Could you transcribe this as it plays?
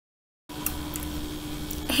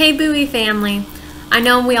Hey Bowie family! I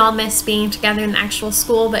know we all miss being together in actual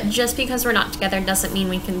school, but just because we're not together doesn't mean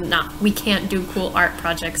we can't do cool art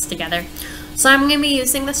projects together. So I'm going to be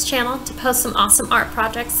using this channel to post some awesome art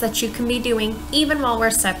projects that you can be doing even while we're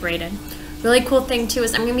separated. Really cool thing too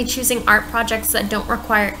is I'm going to be choosing art projects that don't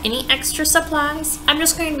require any extra supplies. I'm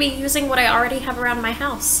just going to be using what I already have around my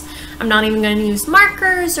house. I'm not even going to use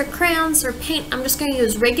markers or crayons or paint. I'm just going to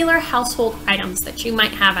use regular household items that you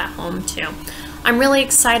might have at home too. I'm really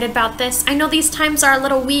excited about this. I know these times are a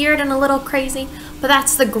little weird and a little crazy, but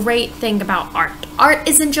that's the great thing about art. Art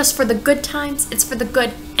isn't just for the good times, it's for the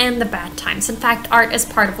good and the bad times. In fact, art is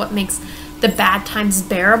part of what makes the bad times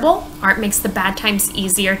bearable. Art makes the bad times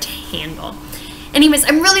easier to handle. Anyways,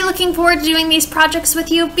 I'm really looking forward to doing these projects with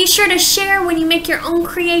you. Be sure to share when you make your own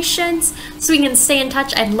creations so we can stay in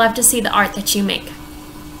touch. I'd love to see the art that you make.